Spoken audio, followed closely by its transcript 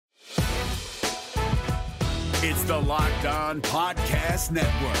It's the Locked On Podcast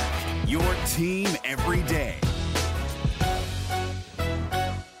Network, your team every day.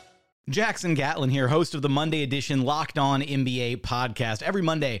 Jackson Gatlin here, host of the Monday edition Locked On NBA podcast. Every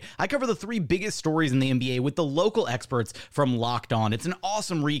Monday, I cover the three biggest stories in the NBA with the local experts from Locked On. It's an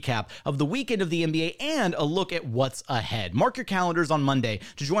awesome recap of the weekend of the NBA and a look at what's ahead. Mark your calendars on Monday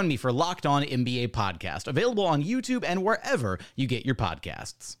to join me for Locked On NBA podcast, available on YouTube and wherever you get your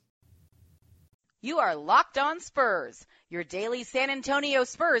podcasts. You are Locked On Spurs, your daily San Antonio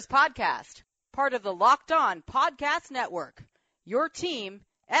Spurs podcast, part of the Locked On Podcast Network, your team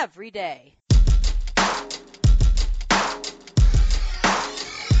every day.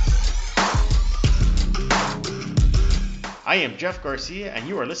 I am Jeff Garcia, and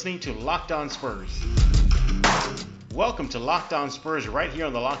you are listening to Locked On Spurs. Welcome to Locked On Spurs right here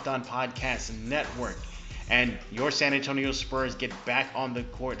on the Locked On Podcast Network. And your San Antonio Spurs get back on the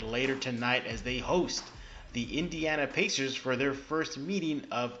court later tonight as they host the Indiana Pacers for their first meeting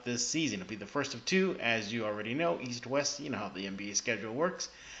of the season. It'll be the first of two, as you already know, East-West. You know how the NBA schedule works.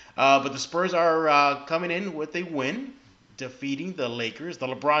 But the Spurs are coming in with a win, defeating the Lakers, the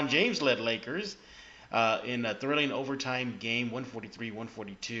LeBron James-led Lakers, in a thrilling overtime game,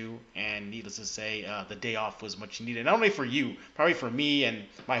 143-142. And needless to say, the day off was much needed. Not only for you, probably for me and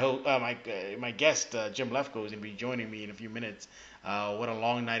my guest, Jim Lefkoe, is going to be joining me in a few minutes. What a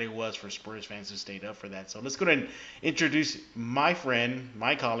long night it was for Spurs fans who stayed up for that. So let's go ahead and introduce my friend,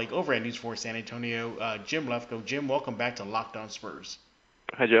 my colleague over at News 4 San Antonio, Jim Lefkoe. Jim, welcome back to Locked On Spurs.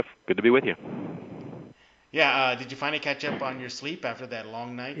 Hi, Jeff. Good to be with you. Yeah, did you finally catch up on your sleep after that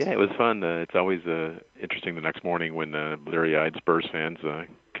long night? Yeah, it was fun. It's always interesting the next morning when bleary-eyed Spurs fans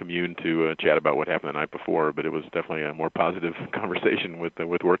commune to chat about what happened the night before, but it was definitely a more positive conversation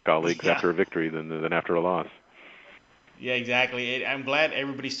with work colleagues after a victory than after a loss. Yeah, exactly. I'm glad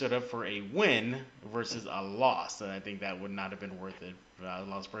everybody stood up for a win versus a loss. I think that would not have been worth it. A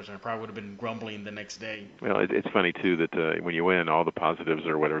lost person probably would have been grumbling the next day. Well, it's funny, too, that when you win, all the positives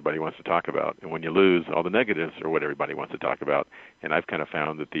are what everybody wants to talk about. And when you lose, all the negatives are what everybody wants to talk about. And I've kind of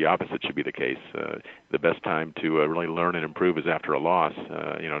found that the opposite should be the case. The best time to really learn and improve is after a loss,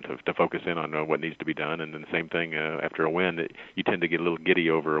 to focus in on what needs to be done. And then the same thing after a win. You tend to get a little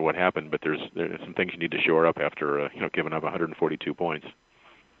giddy over what happened, but there's some things you need to shore up after giving up 142 points.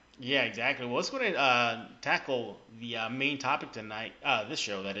 Yeah, exactly. Well, let's go ahead and tackle the main topic tonight, this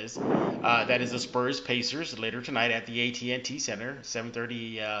show, that is the Spurs Pacers later tonight at the AT&T Center,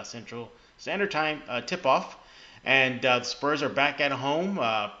 7:30 Central Standard Time tip-off. And the Spurs are back at home.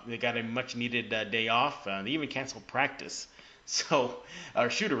 They got a much-needed day off. They even canceled practice, or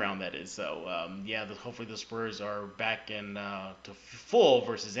shoot-around, that is. So, hopefully the Spurs are back in to full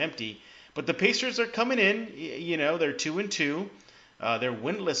versus empty. But the Pacers are coming in. They're 2-2. They're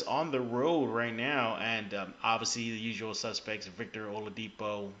winless on the road right now, and obviously the usual suspects, Victor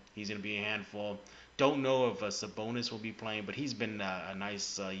Oladipo, he's going to be a handful. Don't know if Sabonis will be playing, but he's been a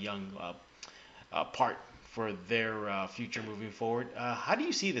nice young part for their future moving forward. How do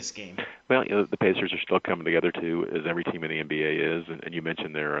you see this game? Well, the Pacers are still coming together, too, as every team in the NBA is, and you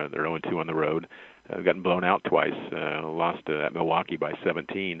mentioned they're 0-2 on the road. Gotten blown out twice, lost at Milwaukee by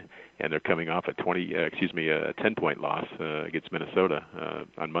 17, and they're coming off a 10-point loss against Minnesota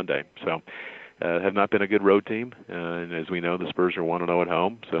on Monday. So have not been a good road team, and as we know, the Spurs are 1-0 at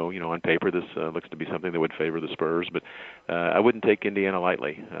home. So, on paper, this looks to be something that would favor the Spurs, but I wouldn't take Indiana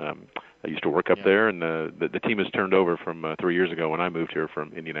lightly. I used to work up there, and the team has turned over from 3 years ago when I moved here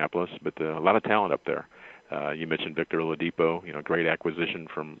from Indianapolis, but a lot of talent up there. You mentioned Victor Oladipo, great acquisition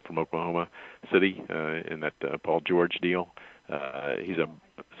from Oklahoma City in that Paul George deal. He's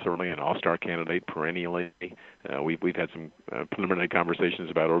certainly an all-star candidate perennially. We've had some preliminary conversations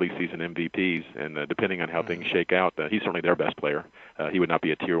about early season MVPs, and depending on how things shake out, he's certainly their best player. He would not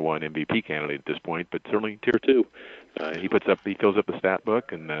be a Tier 1 MVP candidate at this point, but certainly Tier 2. He fills up the stat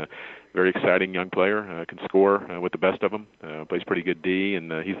book, and very exciting young player, can score with the best of them, plays pretty good D,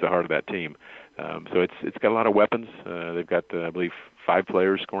 and he's the heart of that team. So it's got a lot of weapons. They've got, I believe, 5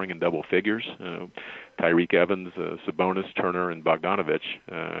 players scoring in double figures. Tyreek Evans, Sabonis, Turner, and Bogdanovich.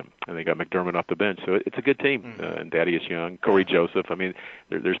 And they got McDermott off the bench. So it's a good team. And Thaddeus Young, Corey Joseph. I mean,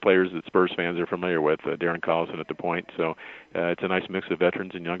 there's players that Spurs fans are familiar with. Darren Collison at the point. So it's a nice mix of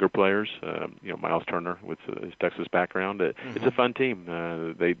veterans and younger players. Miles Turner with his Texas background. It's a fun team.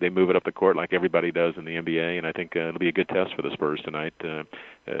 They move it up the court like everybody does in the NBA. And I think it'll be a good test for the Spurs tonight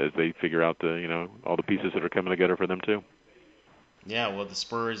as they figure out all the pieces that are coming together for them too. Yeah, well, the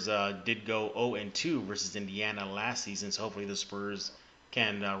Spurs did go 0-2 versus Indiana last season, so hopefully the Spurs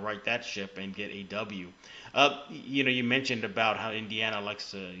can right that ship and get a W. You mentioned about how Indiana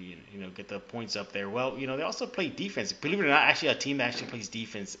likes to, get the points up there. Well, they also play defense. Believe it or not, actually a team that actually plays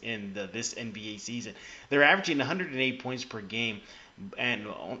defense in this NBA season. They're averaging 108 points per game and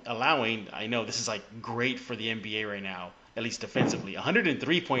allowing, I know this is like great for the NBA right now, at least defensively,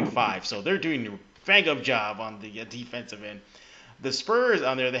 103.5. So they're doing a bang up job on the defensive end. The Spurs,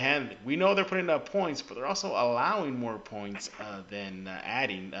 on the other hand, we know they're putting up points, but they're also allowing more points than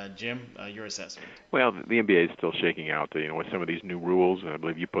adding. Jim, your assessment? Well, the NBA is still shaking out, with some of these new rules. And I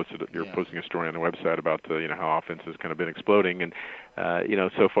believe you're posting a story on the website about, how offense has kind of been exploding. And,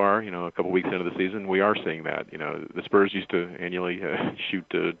 so far, a couple weeks into the season, we are seeing that. The Spurs used to annually shoot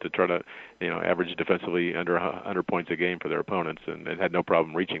to try to, average defensively under 100 points a game for their opponents, and had no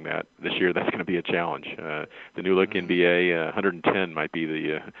problem reaching that. This year, that's going to be a challenge. The new look NBA, 110 might be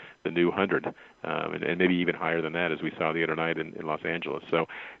the new 100, and maybe even higher than that, as we saw the other night in Los Angeles. So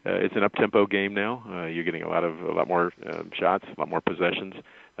it's an up-tempo game now. You're getting a lot more shots, a lot more possessions.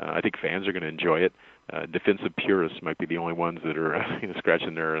 I think fans are going to enjoy it. Defensive purists might be the only ones that are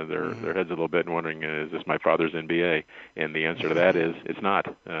scratching their heads a little bit and wondering, is this my father's NBA? And the answer to that is it's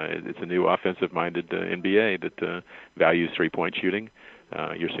not. It's a new offensive-minded NBA that values three-point shooting.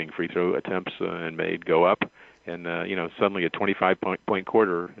 You're seeing free throw attempts and made go up. And, suddenly a 25-point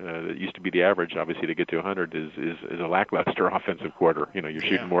quarter that used to be the average, obviously, to get to 100 is a lackluster offensive quarter. You're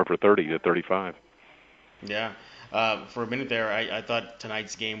shooting more for 30 to 35. Yeah. For a minute there, I thought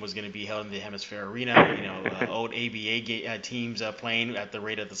tonight's game was going to be held in the Hemisphere Arena. Old ABA teams playing at the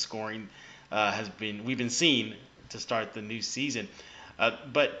rate of the scoring we've been seeing to start the new season.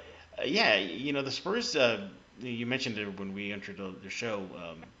 But the Spurs. You mentioned it when we entered the show.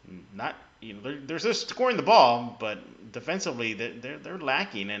 They're just scoring the ball, but defensively they're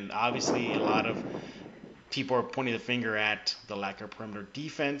lacking, and obviously a lot of people are pointing the finger at the lack of perimeter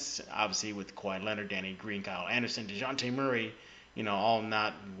defense, obviously with Kawhi Leonard, Danny Green, Kyle Anderson, DeJounte Murray,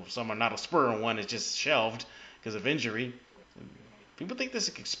 some are not a Spur and one is just shelved because of injury. People think this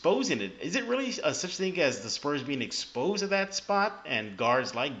is exposing it. Is it really such thing as the Spurs being exposed at that spot and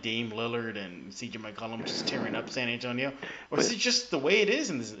guards like Dame Lillard and C.J. McCollum just tearing up San Antonio? Or is it just the way it is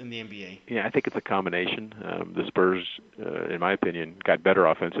in the NBA? Yeah, I think it's a combination. The Spurs, in my opinion, got better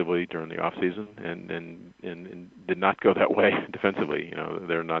offensively during the offseason and did not go that way defensively.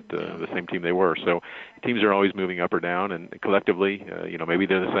 They're not the same team they were. So teams are always moving up or down, and collectively, maybe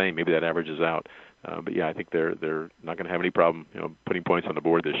they're the same. Maybe that averages out. But I think they're not going to have any problem, putting points on the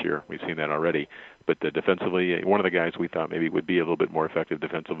board this year. We've seen that already. But defensively, one of the guys we thought maybe would be a little bit more effective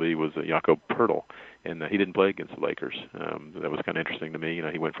defensively was Jakob Poeltl, and he didn't play against the Lakers. That was kind of interesting to me.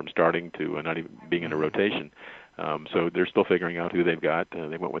 He went from starting to not even being in a rotation. So they're still figuring out who they've got.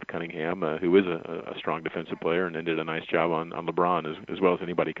 They went with Cunningham, who is a strong defensive player, and then did a nice job on LeBron as well as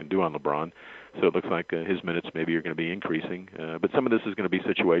anybody can do on LeBron. So it looks like his minutes maybe are going to be increasing. But some of this is going to be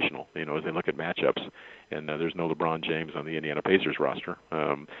situational, as they look at matchups. And there's no LeBron James on the Indiana Pacers roster.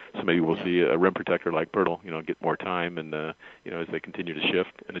 So maybe we'll see a rim protector like Poeltl, get more time and, as they continue to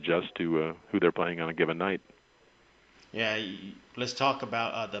shift and adjust to who they're playing on a given night. Yeah, let's talk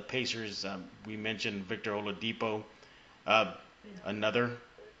about the Pacers. We mentioned Victor Oladipo, another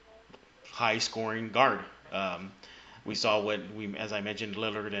high-scoring guard. We saw what as I mentioned,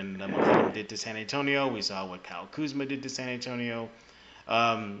 Lillard and McCollum did to San Antonio. We saw what Kyle Kuzma did to San Antonio.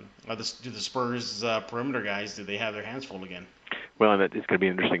 Do the Spurs perimeter guys, do they have their hands full again? Well, and it's going to be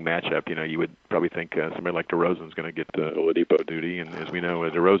an interesting matchup. You would probably think somebody like DeRozan is going to get Oladipo duty, and as we know,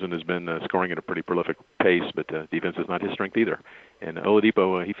 DeRozan has been scoring at a pretty prolific pace, but defense is not his strength either. And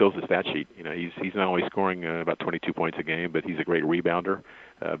Oladipo, he fills the stat sheet. He's not only scoring about 22 points a game, but he's a great rebounder,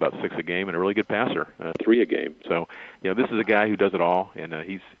 about 6 a game, and a really good passer, 3 a game. So, this is a guy who does it all, and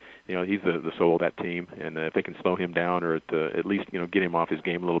he's the soul of that team. And if they can slow him down, or at least get him off his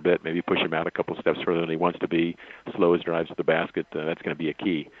game a little bit, maybe push him out a couple steps further than he wants to be, slow his drives to the basket, that's going to be a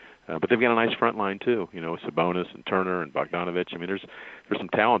key. But they've got a nice front line too, Sabonis and Turner and Bogdanovich. There's some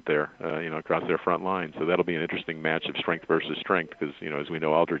talent there, across their front line. So that'll be an interesting match of strength versus strength because, as we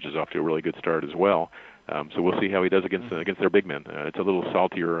know, Aldridge is off to a really good start as well. So we'll see how he does against their big men. It's a little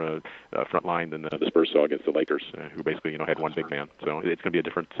saltier front line than the Spurs saw against the Lakers, who basically had one big man. So it's going to be a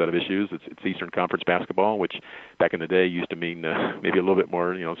different set of issues. It's Eastern Conference basketball, which back in the day used to mean maybe a little bit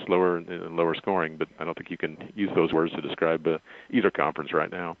more slower and lower scoring. But I don't think you can use those words to describe either conference right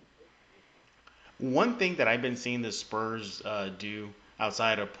now. One thing that I've been seeing the Spurs do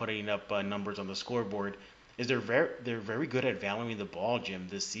outside of putting up numbers on the scoreboard is they're very good at valuing the ball, Jim,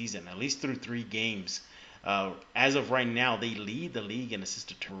 this season, at least through 3 games. As of right now, they lead the league in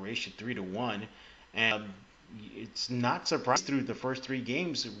assist-to-turn ratio 3-1, and it's not surprising through the first 3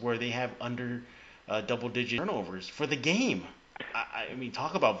 games where they have under double-digit turnovers for the game. I mean,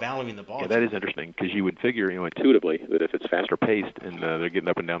 talk about valuing the ball. Yeah, that is interesting because you would figure, intuitively that if it's faster paced and they're getting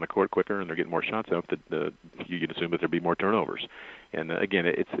up and down the court quicker and they're getting more shots up, that you could assume that there'd be more turnovers. And again,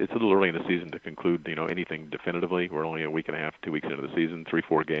 it's a little early in the season to conclude, anything definitively. We're only a week and a half, 2 weeks into the season,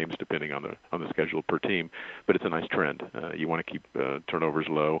 3-4 games depending on the schedule per team. But it's a nice trend. You want to keep turnovers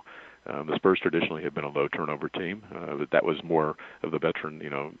low. The Spurs traditionally have been a low turnover team. That was more of the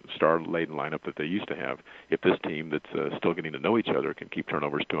veteran, star-laden lineup that they used to have. If this team that's still getting to know each other can keep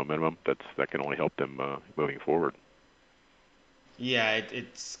turnovers to a minimum, that can only help them moving forward. Yeah,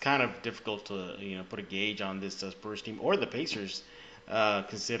 it's kind of difficult to put a gauge on this Spurs team or the Pacers,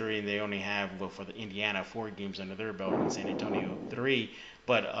 considering they only have for the Indiana 4 games under their belt and San Antonio 3.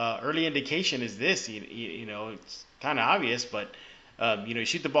 But early indication is this. It's kind of obvious, but. You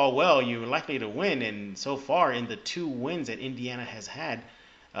shoot the ball well, you're likely to win. And so far, in the 2 wins that Indiana has had,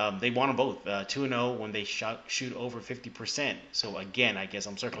 they won them both. 2-0 when they shoot over 50%. So again, I guess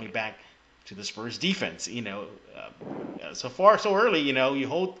I'm circling back to the Spurs defense. So far, so early, you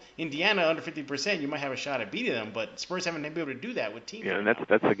hold Indiana under 50%, you might have a shot at beating them, but Spurs haven't been able to do that with teams. Yeah, and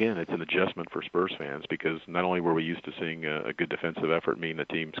that's again, it's an adjustment for Spurs fans because not only were we used to seeing a good defensive effort, meaning the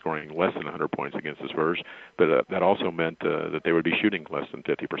team scoring less than 100 points against the Spurs, but that also meant that they would be shooting less than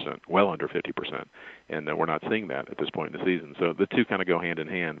 50%, well under 50%, and we're not seeing that at this point in the season. So the two kind of go hand in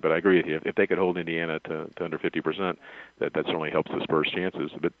hand, but I agree with you. If they could hold Indiana to under 50%, that certainly helps the Spurs'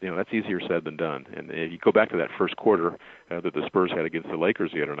 chances, but that's easier said than done. And if you go back to that first quarter that the Spurs had against the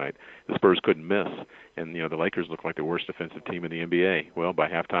Lakers the other night, the Spurs couldn't miss, and the Lakers looked like the worst defensive team in the NBA. Well, by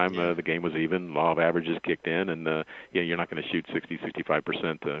halftime, the game was even, law of averages kicked in, and you're not going to shoot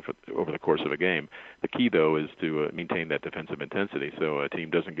 60-65% over the course of a game. The key, though, is to maintain that defensive intensity so a team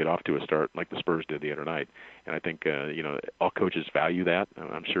doesn't get off to a start like the Spurs did the other night. And I think all coaches value that.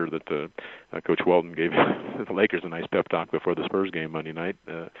 I'm sure that Coach Walton gave the Lakers a nice pep talk before the Spurs game Monday night,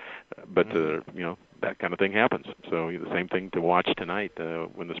 but that kind of thing happens. So the same thing to watch tonight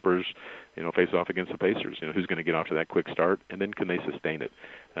when the Spurs, face off against the Pacers. Who's going to get off to that quick start, and then can they sustain it?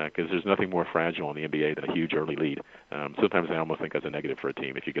 Because there's nothing more fragile in the NBA than a huge early lead. Sometimes I almost think that's a negative for a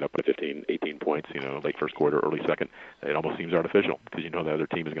team. If you get up by 15, 18 points, late first quarter, early second, it almost seems artificial because the other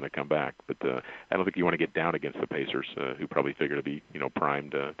team is going to come back. But I don't think you want to get down against the Pacers, who probably figure to be,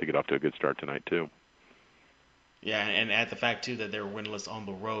 primed to get off to a good start tonight too. Yeah, and add the fact too that they're winless on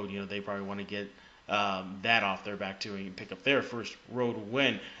the road. They probably want to get that off their back too and pick up their first road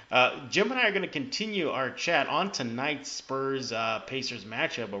win. Jim and I are going to continue our chat on tonight's Spurs-Pacers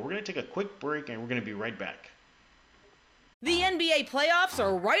matchup, but we're going to take a quick break and we're going to be right back. The NBA playoffs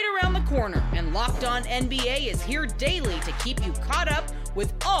are right around the corner, and Locked On NBA is here daily to keep you caught up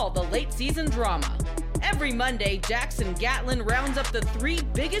with all the late season drama. Every Monday, Jackson Gatlin rounds up the 3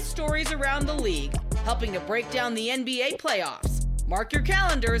 biggest stories around the league, helping to break down the NBA playoffs. Mark your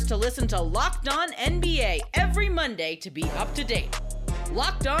calendars to listen to Locked On NBA every Monday to be up to date.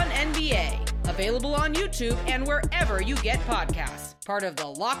 Locked On NBA, available on YouTube and wherever you get podcasts. Part of the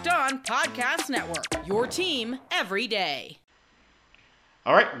Locked On Podcast Network, your team every day.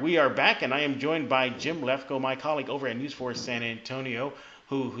 All right, we are back, and I am joined by Jim Lefkoe, my colleague over at News 4 San Antonio,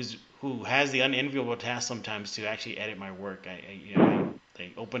 who has the unenviable task sometimes to actually edit my work.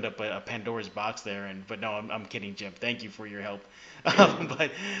 They opened up a Pandora's box there, but no, I'm kidding, Jim. Thank you for your help.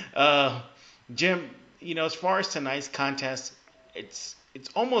 But Jim, as far as tonight's contest, it's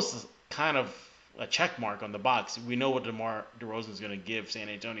almost kind of a check mark on the box. We know what DeMar DeRozan is going to give San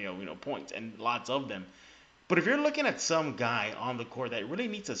Antonio, points and lots of them. But if you're looking at some guy on the court that really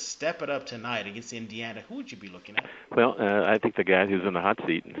needs to step it up tonight against Indiana, who would you be looking at? Well, I think the guy who's in the hot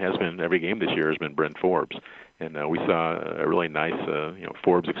seat and has been every game this year has been Brent Forbes. And we saw a really nice,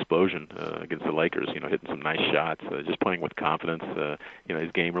 Forbes explosion against the Lakers, hitting some nice shots, just playing with confidence.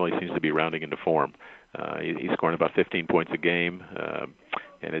 His game really seems to be rounding into form. He's scoring about 15 points a game.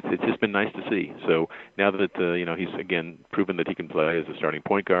 And it's just been nice to see. So now that he's again proven that he can play as a starting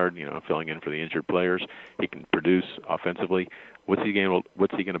point guard, filling in for the injured players, he can produce offensively. What's he going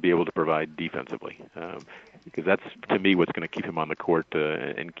to be able to provide defensively? Because that's to me what's going to keep him on the court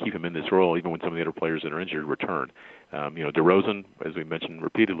and keep him in this role, even when some of the other players that are injured return. DeRozan, as we mentioned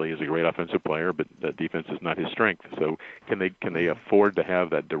repeatedly, is a great offensive player, but that defense is not his strength. So can they afford to have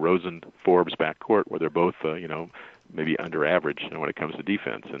that DeRozan-Forbes backcourt where they're both maybe under average when it comes to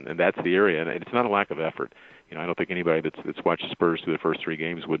defense, and that's the area. And it's not a lack of effort. I don't think anybody that's watched the Spurs through the first 3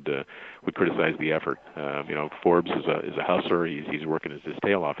 games would criticize the effort. Forbes is a hustler. He's working his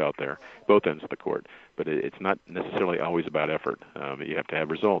tail off out there, both ends of the court. But it's not necessarily always about effort. You have to have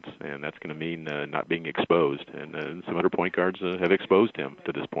results, and that's going to mean not being exposed. And some other point guards have exposed him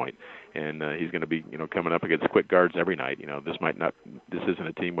to this point, and he's going to be coming up against quick guards every night. This isn't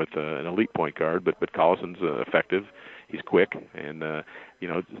a team with an elite point guard, but Collison's effective. He's quick, and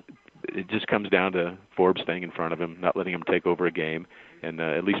it just comes down to Forbes staying in front of him, not letting him take over a game, and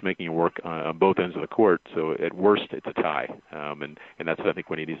at least making it work on both ends of the court. So at worst, it's a tie, and that's I think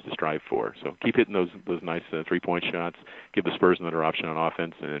what he needs to strive for. So keep hitting those nice 3-point shots, give the Spurs another option on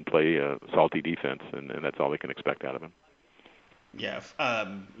offense, and play salty defense, and that's all they can expect out of him. Yeah,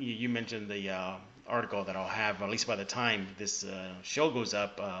 you mentioned the article that I'll have, at least by the time this show goes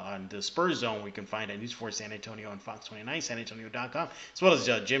up, on the Spurs Zone. We can find at News 4 San Antonio on Fox 29, sanantonio.com, as well as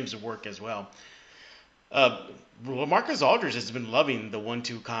Jim's work as well. LaMarcus Aldridge has been loving the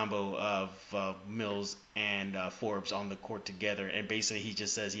 1-2 combo of Mills and Forbes on the court together, and basically he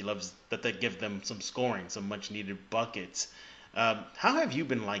just says he loves that they give them some scoring, some much-needed buckets. How have you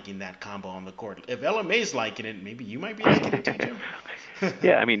been liking that combo on the court? If LMA's liking it, maybe you might be liking it too, Jim.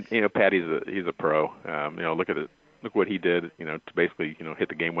 Yeah, I mean, Patty's he's a pro. Look at it. Look what he did, to basically, hit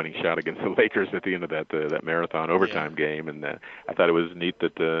the game-winning shot against the Lakers at the end of that marathon overtime game. And I thought it was neat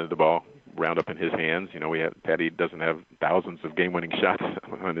that the ball wound up in his hands. Patty doesn't have thousands of game-winning shots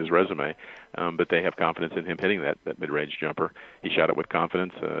on his resume, but they have confidence in him hitting that mid-range jumper. He shot it with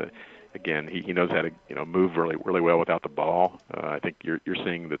confidence. Again, he knows how to move really well without the ball. I think you're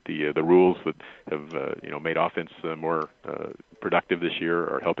seeing that the rules that have made offense more productive this year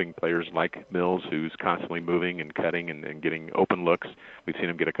are helping players like Mills, who's constantly moving and cutting and getting open looks. We've seen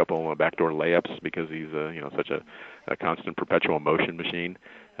him get a couple backdoor layups because he's such a constant perpetual motion machine.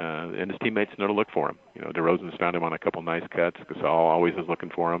 And his teammates know to look for him. DeRozan's found him on a couple nice cuts. Gasol always is looking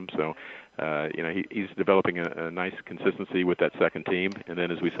for him. So, he's developing a nice consistency with that second team. And then,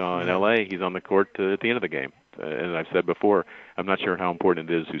 as we saw in L.A., he's on the court at the end of the game. As I've said before, I'm not sure how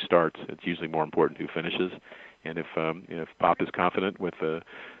important it is who starts. It's usually more important who finishes. And if Pop is confident with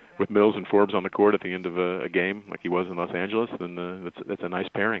Mills and Forbes on the court at the end of a game like he was in Los Angeles, then that's a nice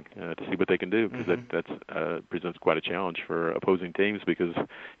pairing to see what they can do, because that presents quite a challenge for opposing teams, because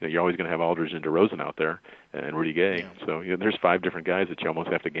you're always going to have Aldridge and DeRozan out there and Rudy Gay. Yeah. So there's 5 different guys that you almost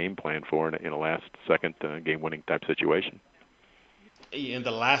have to game plan for in a last-second game-winning type situation. In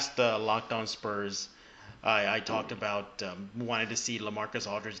the last Locked On Spurs, I talked about wanting to see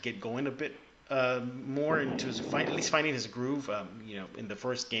LaMarcus Aldridge get going a bit more into at least finding his groove. In the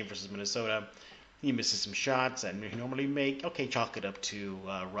first game versus Minnesota, he misses some shots that he normally make. Okay, chalk it up to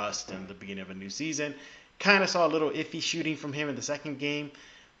rust and the beginning of a new season. Kind of saw a little iffy shooting from him in the second game,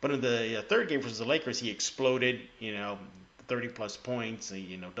 but in the third game versus the Lakers, he exploded. 30-plus points,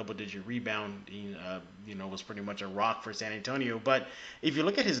 double-digit rebound. Was pretty much a rock for San Antonio. But if you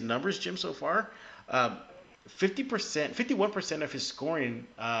look at his numbers, Jim, so far, 51% of his scoring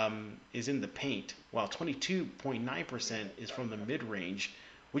is in the paint, while 22.9% is from the mid-range.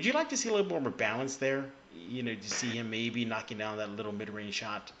 Would you like to see a little more balance there? To see him maybe knocking down that little mid-range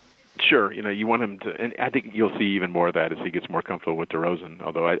shot? Sure. You want him to, and I think you'll see even more of that as he gets more comfortable with DeRozan,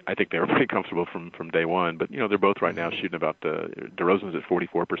 although I think they were pretty comfortable from day one. But, they're both right now shooting about, DeRozan's at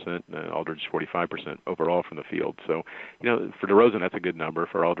 44%, Aldridge 45% overall from the field. So, for DeRozan, that's a good number.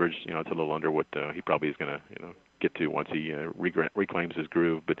 For Aldridge, it's a little under what he probably is going to, get to once he reclaims his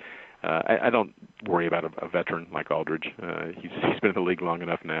groove. But I don't worry about a veteran like Aldridge. He's been in the league long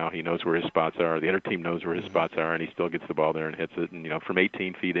enough now. He knows where his spots are. The other team knows where his spots are, and he still gets the ball there and hits it. And, from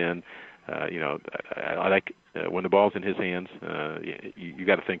 18 feet in, I like when the ball's in his hands, you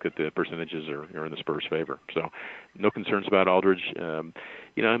got to think that the percentages are in the Spurs' favor. So no concerns about Aldridge.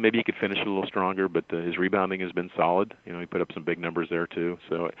 Maybe he could finish a little stronger, but his rebounding has been solid. He put up some big numbers there too.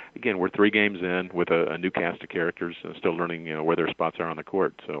 So again, we're 3 games in with a new cast of characters, still learning where their spots are on the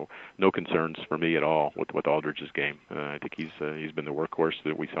court. So no concerns for me at all with Aldridge's game. I think he's been the workhorse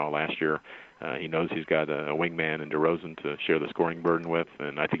that we saw last year. He knows he's got a wingman in DeRozan to share the scoring burden with,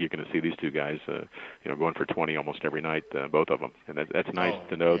 and I think you're going to see these two guys, going for 20 almost every night, both of them. And that's nice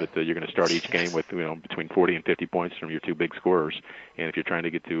to know that you're going to start each game with, between 40 and 50 points from your 2 big scorers. And if you're trying to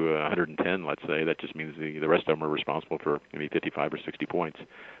get to 110, let's say, that just means the rest of them are responsible for maybe 55 or 60 points.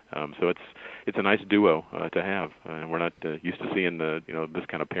 So it's a nice duo to have, and we're not used to seeing this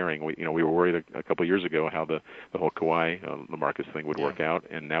kind of pairing. We were worried a couple of years ago how the whole Kawhi LaMarcus thing would work out,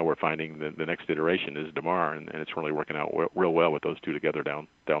 and now we're finding the next iteration is DeMar, and it's really working out real well with those two together down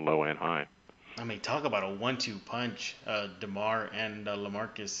low and high. I mean, talk about a 1-2 punch, DeMar and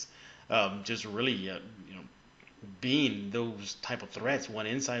LaMarcus, just really being those type of threats, one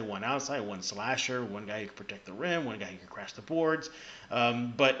inside, one outside, one slasher, one guy who can protect the rim, one guy who can crash the boards.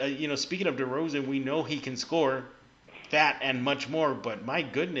 But speaking of DeRozan, we know he can score that and much more, but my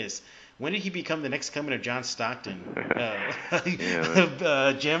goodness, when did he become the next coming of John Stockton?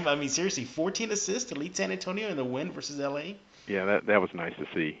 Jim, I mean, seriously, 14 assists to lead San Antonio in the win versus LA? Yeah, that was nice to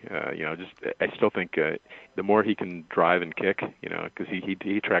see. I still think the more he can drive and kick, because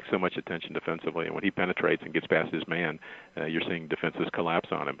he attracts so much attention defensively, and when he penetrates and gets past his man, you're seeing defenses collapse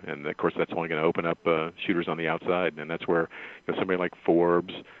on him, and of course that's only going to open up shooters on the outside, and that's where somebody like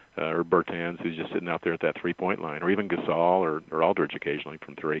Forbes or Bertans, who's just sitting out there at that three-point line, or even Gasol or Aldridge occasionally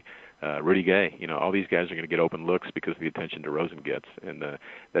from three. Rudy Gay, all these guys are going to get open looks because of the attention DeRozan gets, and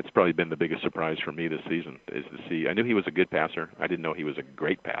that's probably been the biggest surprise for me this season is to see. I knew he was a good passer. I didn't know he was a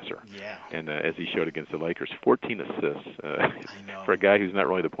great passer. Yeah. And as he showed against the Lakers, 14 assists I know. for a guy who's not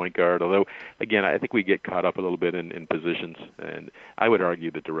really the point guard. Although, again, I think we get caught up a little bit in positions, and I would argue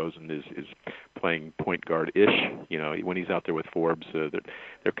that DeRozan is playing point guard-ish. When he's out there with Forbes,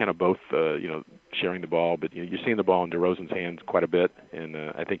 they're kind of both sharing the ball, but you're seeing the ball in DeRozan's hands quite a bit, and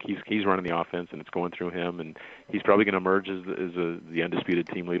I think he's running the offense, and it's going through him, and he's probably going to emerge as the undisputed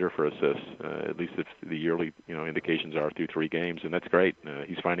team leader for assists, at least if the yearly indications are through 3 games, and that's great.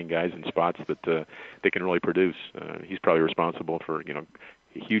 He's finding guys in spots that they can really produce. He's probably responsible for a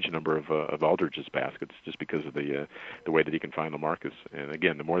huge number of Aldridge's baskets just because of the way that he can find LaMarcus. And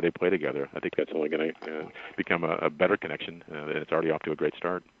again, the more they play together, I think that's only going to become a better connection. And it's already off to a great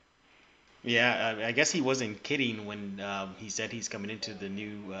start. Yeah, I guess he wasn't kidding when he said he's coming into the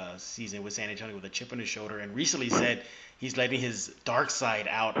new season with San Antonio with a chip on his shoulder, and recently said he's letting his dark side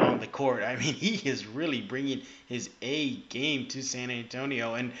out on the court. I mean, he is really bringing his A game to San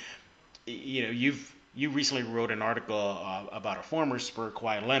Antonio, and you recently wrote an article about a former Spur,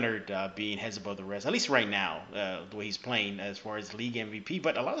 Kawhi Leonard, being heads above the rest, at least right now, the way he's playing as far as league MVP.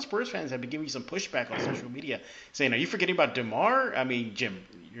 But a lot of Spurs fans have been giving you some pushback on social media, saying, are you forgetting about DeMar? I mean, Jim,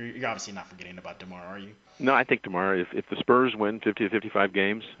 you're obviously not forgetting about DeMar, are you? No, I think DeMar, if the Spurs win 50 to 55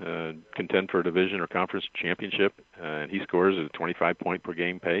 games, contend for a division or conference championship, and he scores at a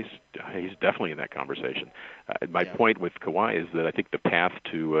 25-point-per-game pace, he's definitely in that conversation. My point with Kawhi is that I think the path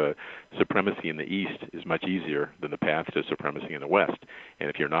to supremacy in the East is much easier than the path to supremacy in the West. And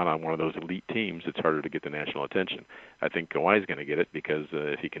if you're not on one of those elite teams, it's harder to get the national attention. I think Kawhi's going to get it because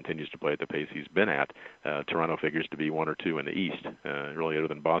if he continues to play at the pace he's been at, Toronto figures to be 1 or 2 in the East, really other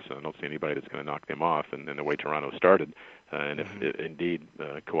than Boston. I don't see anybody that's going to knock them off. And the way Toronto started, and if indeed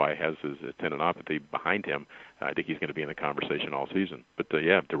Kawhi has his tendinopathy behind him, I think he's going to be in the conversation all season. But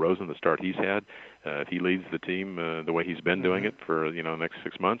if DeRozan, the start he's had, if he leads the team the way he's been doing it for the next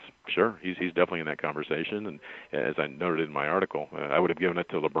 6 months, sure, he's definitely in that conversation. And as I noted in my article, I would have given it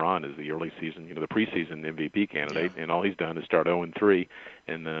to LeBron as the early season, the preseason MVP candidate, and all he's done is start 0-3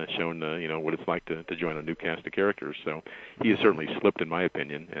 and shown what it's like to join a new cast of characters. So he has certainly slipped, in my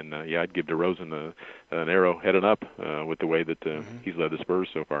opinion. And I'd give DeRozan an arrow headed up with the way that he's led the Spurs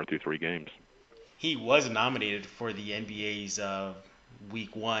so far through 3 games. He was nominated for the NBA's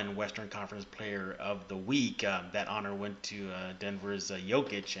Week 1 Western Conference Player of the Week. That honor went to Denver's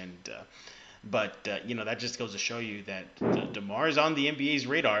Jokic, but that just goes to show you that DeMar is on the NBA's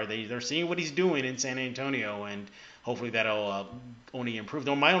radar. They're seeing what he's doing in San Antonio, and hopefully that'll only improve.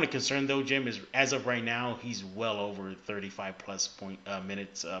 Though my only concern, though, Jim, is as of right now, he's well over 35-plus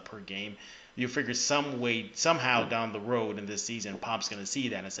minutes per game. You figure somehow down the road in this season, Pop's going to see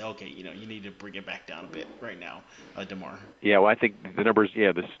that and say, okay, you need to bring it back down a bit right now, DeMar. Yeah, well, I think the numbers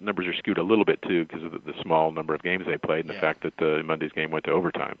are skewed a little bit, too, because of the small number of games they played and the fact that Monday's game went to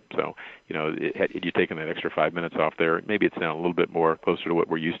overtime. So, had you taken that extra 5 minutes off there, maybe it's now a little bit more closer to what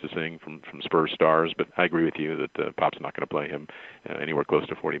we're used to seeing from Spurs stars, but I agree with you that Pop's not going to play him anywhere close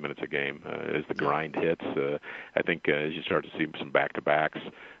to 40 minutes a game. As the grind hits, I think as you start to see some back-to-backs,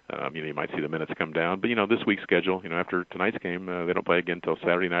 you might see the minutes come down. But, this week's schedule, after tonight's game, they don't play again until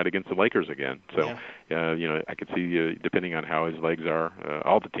Saturday night against the Lakers again. So, I could see, depending on how his legs are,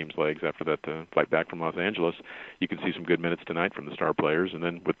 all the team's legs after that flight back from Los Angeles, you can see some good minutes tonight from the star players. And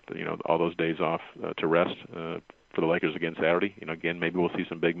then with, all those days off to rest for the Lakers again Saturday, again, maybe we'll see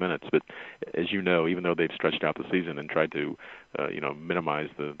some big minutes. But as you know, even though they've stretched out the season and tried to, minimize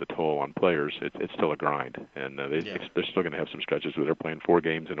the toll on players, it's still a grind. And they're still going to have some stretches where they're playing 4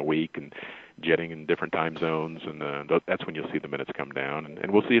 games in a week and jetting in different time zones. And that's when you'll see the minutes come down.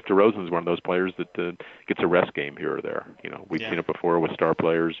 And we'll see if DeRozan's one of those players that gets a rest game here or there. We've seen it before with star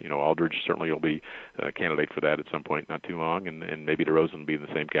players. Aldridge certainly will be a candidate for that at some point, not too long. And maybe DeRozan will be in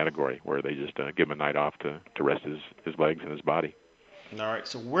the same category where they just give him a night off to rest his legs and his body. All right,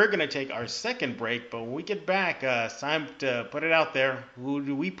 so we're going to take our second break, but when we get back, it's time to put it out there. Who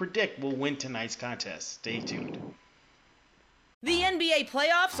do we predict will win tonight's contest? Stay tuned. The NBA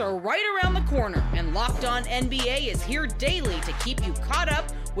playoffs are right around the corner, and Locked On NBA is here daily to keep you caught up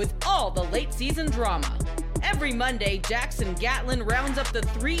with all the late season drama. Every Monday, Jackson Gatlin rounds up the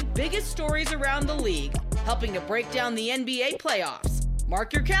 3 biggest stories around the league, helping to break down the NBA playoffs.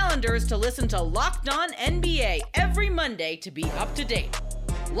 Mark your calendars to listen to Locked On NBA every Monday to be up to date.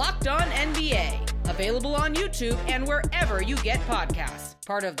 Locked On NBA, available on YouTube and wherever you get podcasts.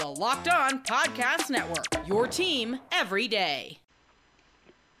 Part of the Locked On Podcast Network, your team every day.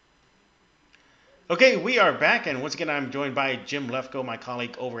 Okay, we are back, and once again, I'm joined by Jim Lefkoe, my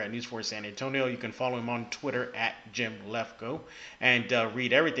colleague over at News 4 San Antonio. You can follow him on Twitter at Jim Lefkoe and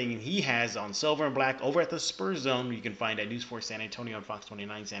read everything he has on Silver and Black over at the Spurs Zone. You can find at News 4 San Antonio on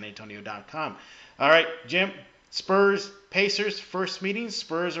Fox29SanAntonio.com. All right, Jim, Spurs, Pacers, first meeting.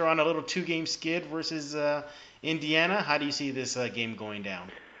 Spurs are on a little 2-game skid versus Indiana. How do you see this game going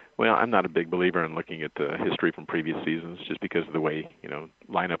down? Well, I'm not a big believer in looking at the history from previous seasons just because of the way,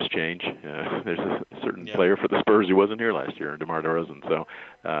 lineups change. There's a certain player for the Spurs who wasn't here last year, DeMar DeRozan. So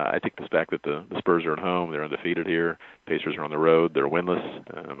I think the fact that the Spurs are at home, they're undefeated here, Pacers are on the road, they're winless.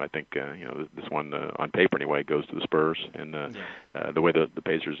 I think, this one, on paper anyway, goes to the Spurs. And the way the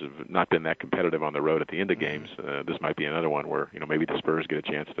Pacers have not been that competitive on the road at the end of games, this might be another one where, maybe the Spurs get a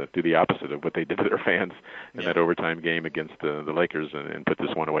chance to do the opposite of what they did to their fans in that overtime game against the Lakers and put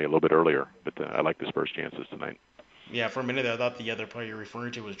this one away a little bit earlier. But I like the Spurs' chances tonight. Yeah, for a minute I thought the other player you're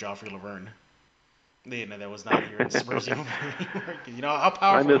referring to was Joffrey Laverne. That was not here in the Spurs. How powerful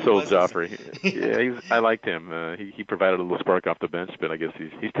I miss old Joffrey. I liked him. He provided a little spark off the bench, but I guess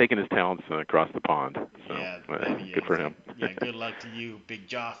he's taken his talents across the pond. So good for him. Yeah, good luck to you, Big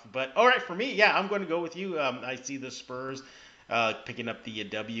Joff. But all right, for me, I'm going to go with you. I see the Spurs picking up the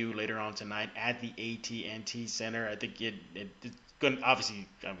W later on tonight at the AT&T Center. I think it's going to, obviously,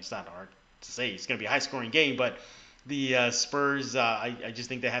 it's not hard to say it's going to be a high-scoring game, but the Spurs, I just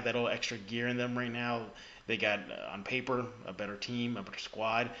think they have that little extra gear in them right now. They got, on paper, a better team, a better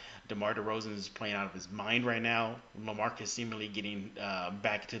squad. DeMar DeRozan is playing out of his mind right now. LaMarcus seemingly getting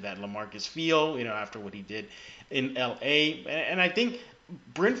back to that LaMarcus feel, after what he did in L.A. And I think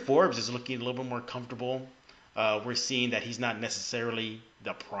Bryn Forbes is looking a little bit more comfortable. We're seeing that he's not necessarily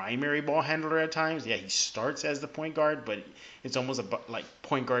the primary ball handler at times. Yeah, he starts as the point guard, but it's almost like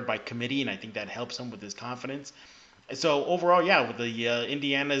point guard by committee, and I think that helps him with his confidence. So overall, with the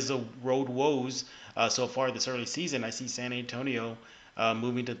Indiana's road woes so far this early season, I see San Antonio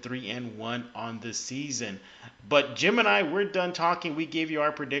moving to 3-1 on the season. But Jim and I, we're done talking. We gave you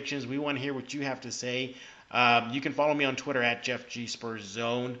our predictions. We want to hear what you have to say. You can follow me on Twitter at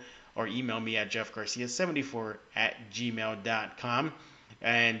JeffGSpursZone or email me at jeffgarcia74@gmail.com.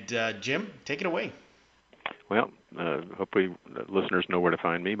 And Jim, take it away. Well, hopefully listeners know where to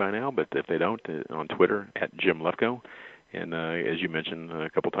find me by now, but if they don't, on Twitter at Jim Lefkoe. And as you mentioned a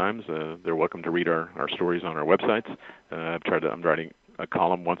couple times, they're welcome to read our stories on our websites. I'm writing a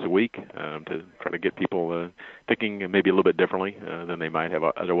column once a week to try to get people thinking maybe a little bit differently than they might have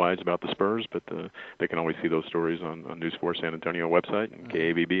otherwise about the Spurs, but they can always see those stories on News 4 San Antonio website and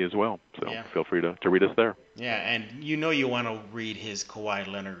KABB as well. So feel free to read us there. Yeah, and you want to read his Kawhi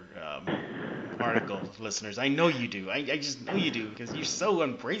Leonard article, listeners. I know you do. I just know you do because you so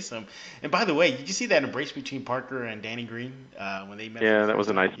embrace him. And by the way, did you see that embrace between Parker and Danny Green when they met? Yeah, that was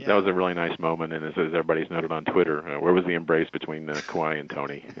a really nice moment. And as everybody's noted on Twitter, where was the embrace between Kawhi and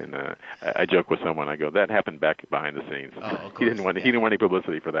Tony? And I joke with someone. I go, that happened back behind the scenes. Oh, of course. He didn't want any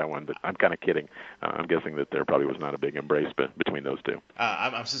publicity for that one, but I'm kind of kidding. I'm guessing that there probably was not a big embrace between those two.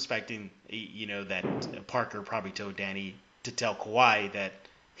 I'm suspecting, that Parker probably told Danny to tell Kawhi that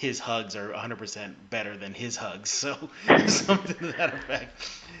his hugs are 100% better than his hugs, so something to that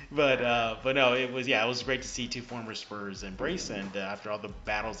effect. But no, it was great to see two former Spurs embrace, and after all the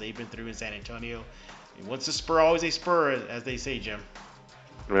battles they've been through in San Antonio, once a Spur, always a Spur, as they say, Jim.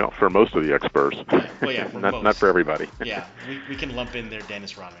 Well, for most of the ex-Spurs. Not for everybody. Yeah, we can lump in there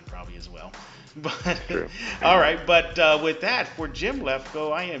Dennis Rodman probably as well. But all right, but with that, for Jim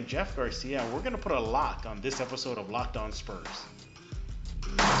Lefkoe, I am Jeff Garcia. We're going to put a lock on this episode of Locked On Spurs.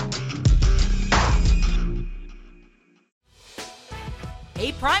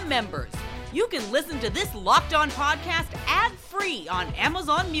 Hey, Prime members, you can listen to this Locked On podcast ad-free on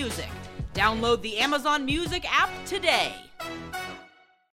Amazon Music. Download the Amazon Music app today.